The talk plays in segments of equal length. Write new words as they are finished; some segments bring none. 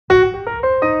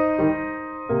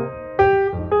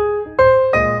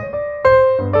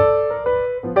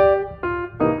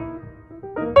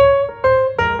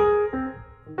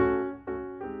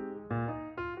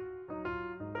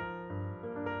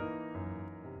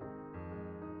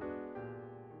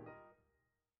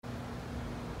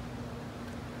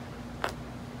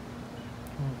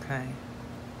Okay.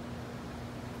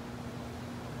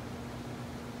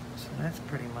 So that's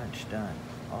pretty much done.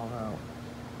 Although,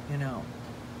 you know,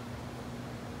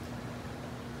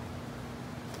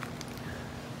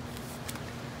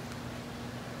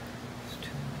 it's too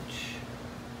much.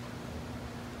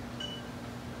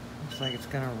 Looks like it's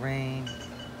gonna rain.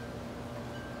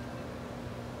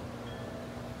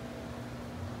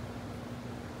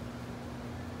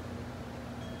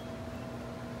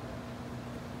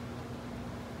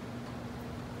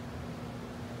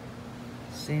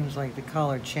 Seems like the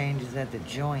color changes at the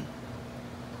joint.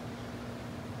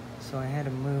 So I had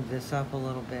to move this up a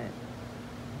little bit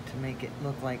to make it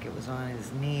look like it was on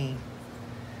his knee.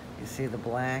 You see the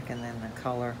black, and then the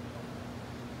color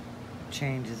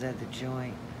changes at the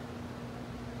joint.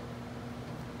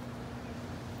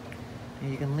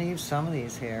 And you can leave some of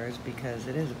these hairs because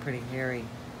it is a pretty hairy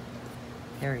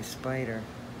spider.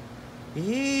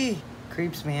 Eee!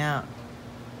 Creeps me out.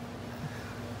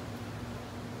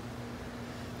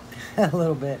 A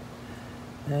little bit.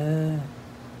 Alright.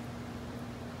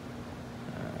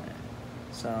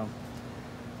 So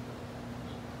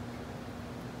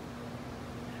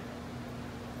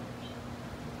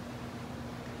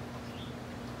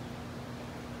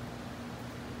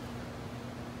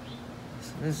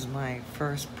this is my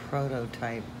first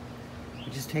prototype,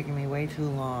 which is taking me way too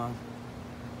long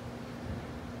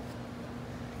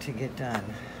to get done.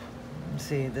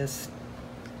 See this,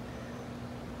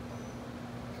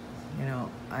 you know,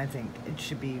 I think it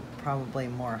should be probably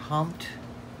more humped.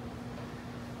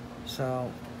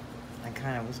 So I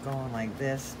kind of was going like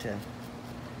this to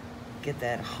get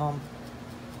that hump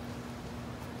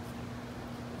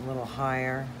a little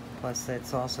higher. Plus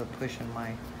that's also pushing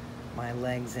my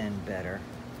legs in better.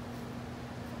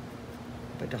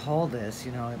 But to hold this,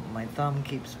 you know, my thumb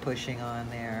keeps pushing on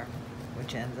there,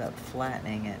 which ends up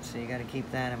flattening it. So you got to keep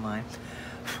that in mind.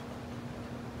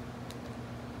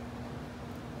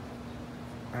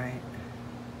 Right?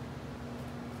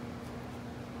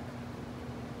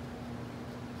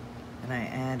 And I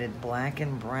added black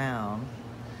and brown.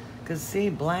 Because see,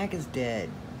 black is dead.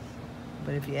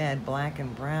 But if you add black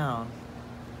and brown,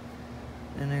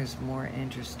 then there's more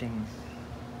interesting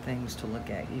things to look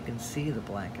at. You can see the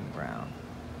black and brown.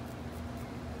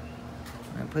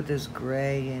 I put this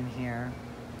gray in here.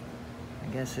 I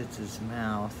guess it's his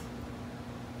mouth.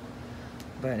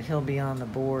 But he'll be on the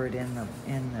board in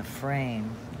the frame.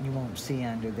 You won't see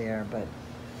under there, but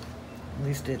at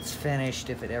least it's finished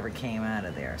if it ever came out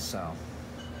of there, so.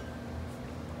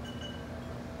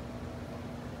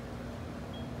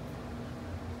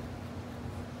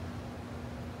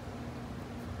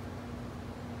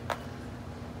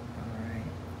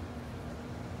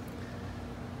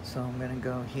 So I'm gonna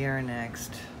go here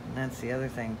next, and that's the other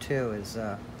thing too is,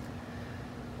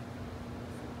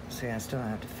 see, I still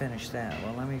have to finish that.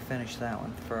 Well, let me finish that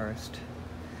one first.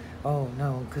 Oh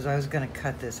no, because I was gonna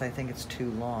cut this. I think it's too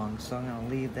long, so I'm gonna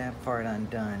leave that part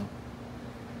undone.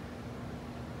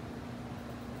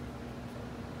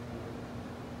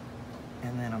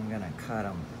 And then I'm gonna cut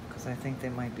them, because I think they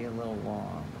might be a little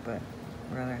long, but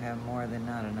I'd rather have more than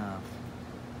not enough.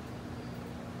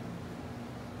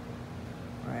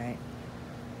 Right?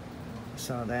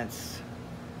 So that's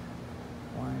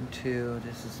 1, 2,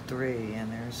 this is 3,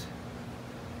 and there's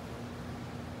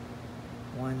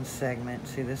one segment.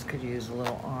 See, this could use a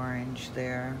little orange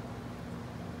there.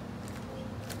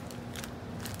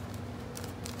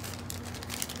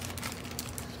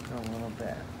 Just a little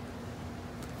bit.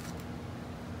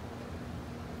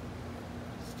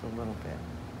 Just a little bit.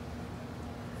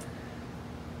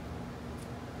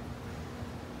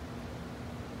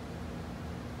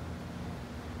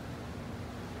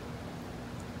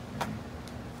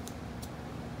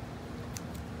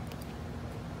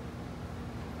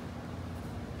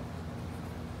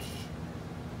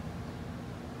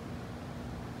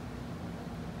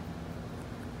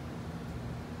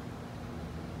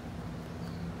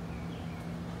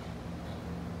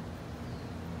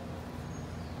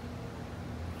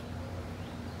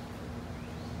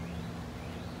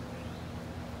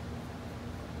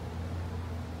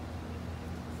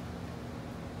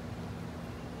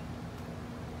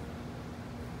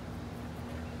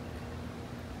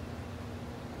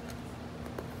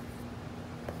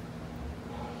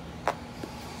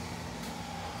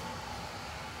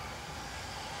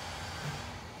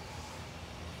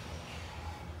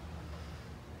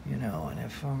 You know, and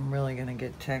if I'm really gonna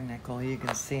get technical, you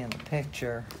can see in the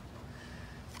picture,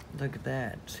 look at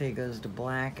that. See, it goes to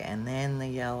black and then the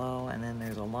yellow, and then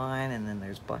there's a line, and then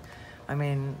there's black. I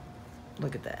mean,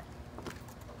 look at that.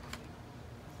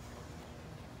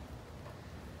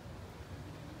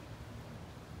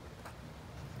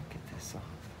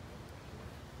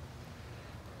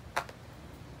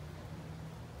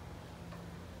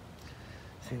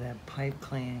 See, that pipe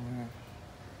cleaner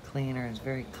is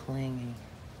very clingy.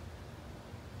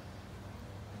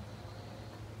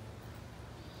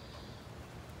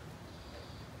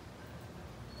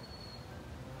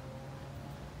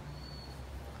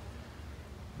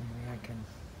 Maybe I can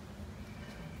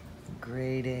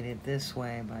gradate it this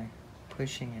way by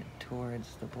pushing it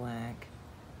towards the black.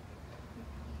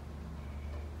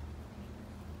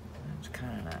 It's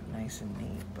kind of not nice and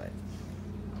neat, but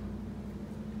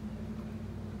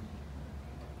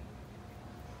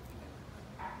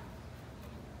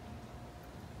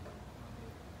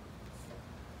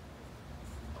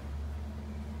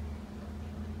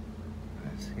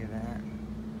see that?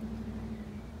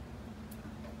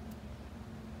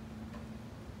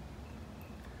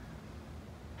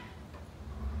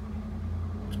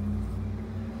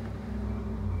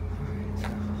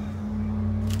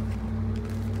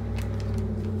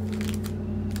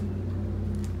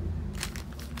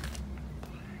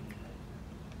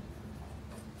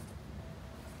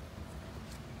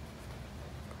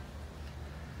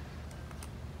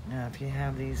 Now, if you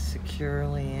have these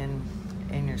securely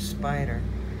in your spider,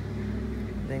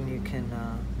 then you can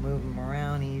move them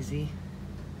around easy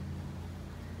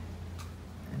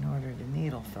in order to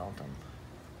needle felt them.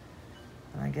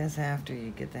 And I guess after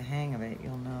you get the hang of it,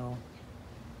 you'll know.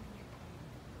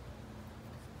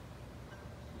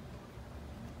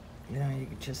 You know, you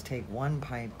could just take one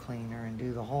pipe cleaner and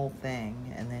do the whole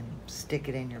thing and then stick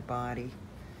it in your body.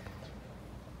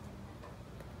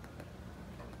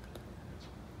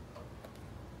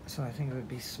 So I think it would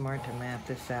be smart to map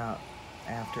this out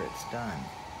after it's done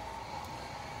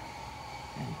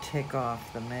and tick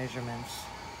off the measurements.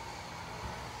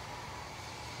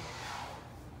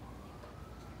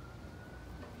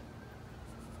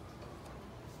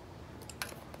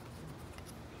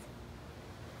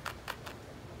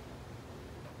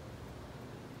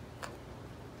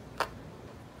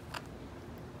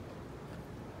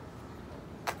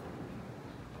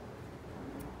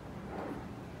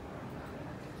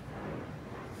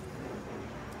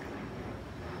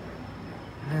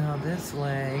 Now this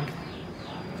leg,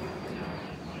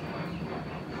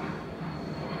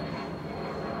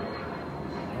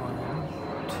 one,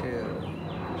 two,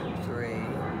 three,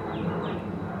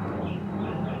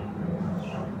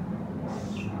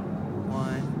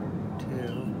 one,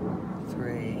 two,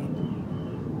 three,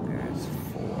 there's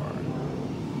four.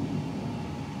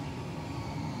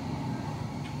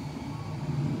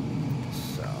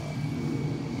 So.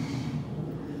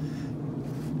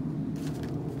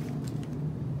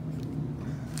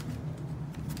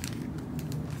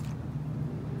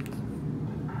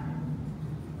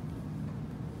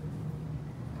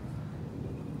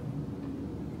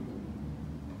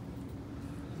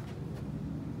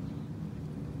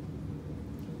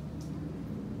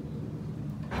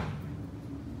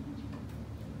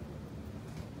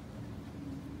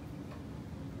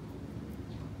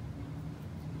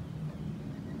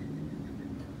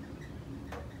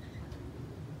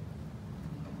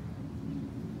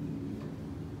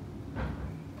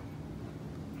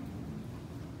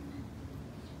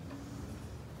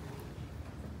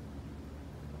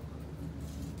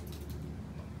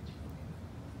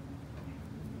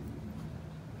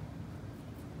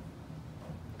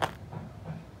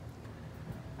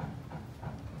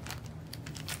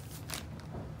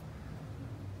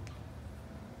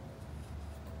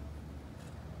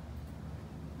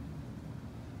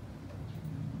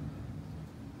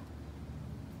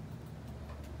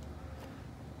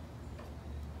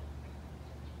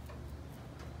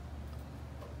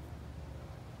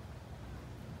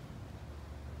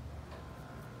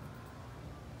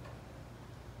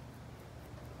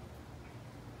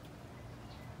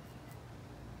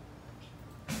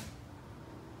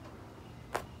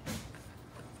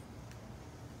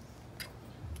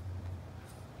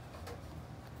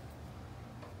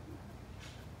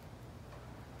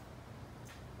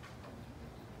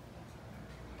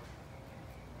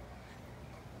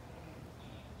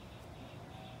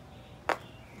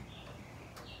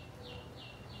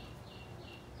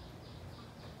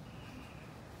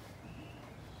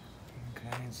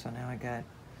 Okay, so now I got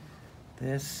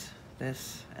this,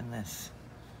 and this.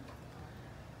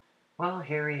 Well,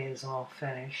 here he is all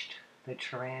finished, the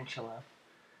tarantula.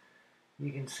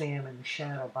 You can see him in the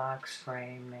shadow box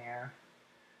frame there.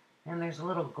 And there's a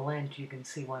little glint, you can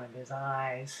see one of his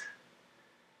eyes.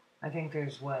 I think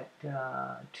there's, what,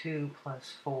 2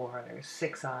 plus 4, there's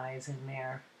 6 eyes in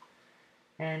there.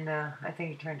 And I think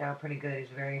he turned out pretty good. He's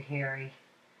very hairy.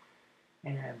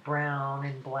 And a brown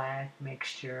and black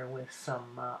mixture with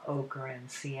some ochre and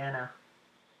sienna.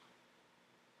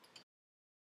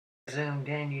 Zoomed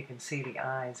in, you can see the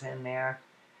eyes in there.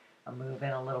 I'll move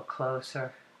in a little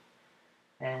closer.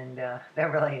 And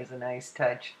that really is a nice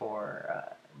touch for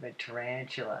the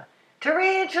tarantula.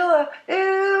 Tarantula!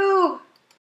 Ooh!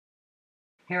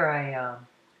 Here I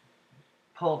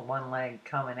pulled one leg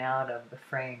coming out of the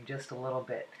frame just a little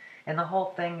bit. And the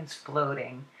whole thing is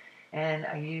floating. And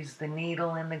I used the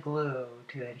needle and the glue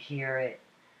to adhere it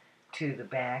to the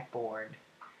backboard.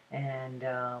 And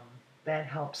that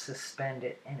helps suspend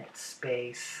it in its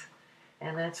space.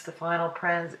 And that's the final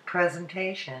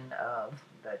presentation of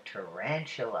the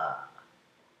tarantula.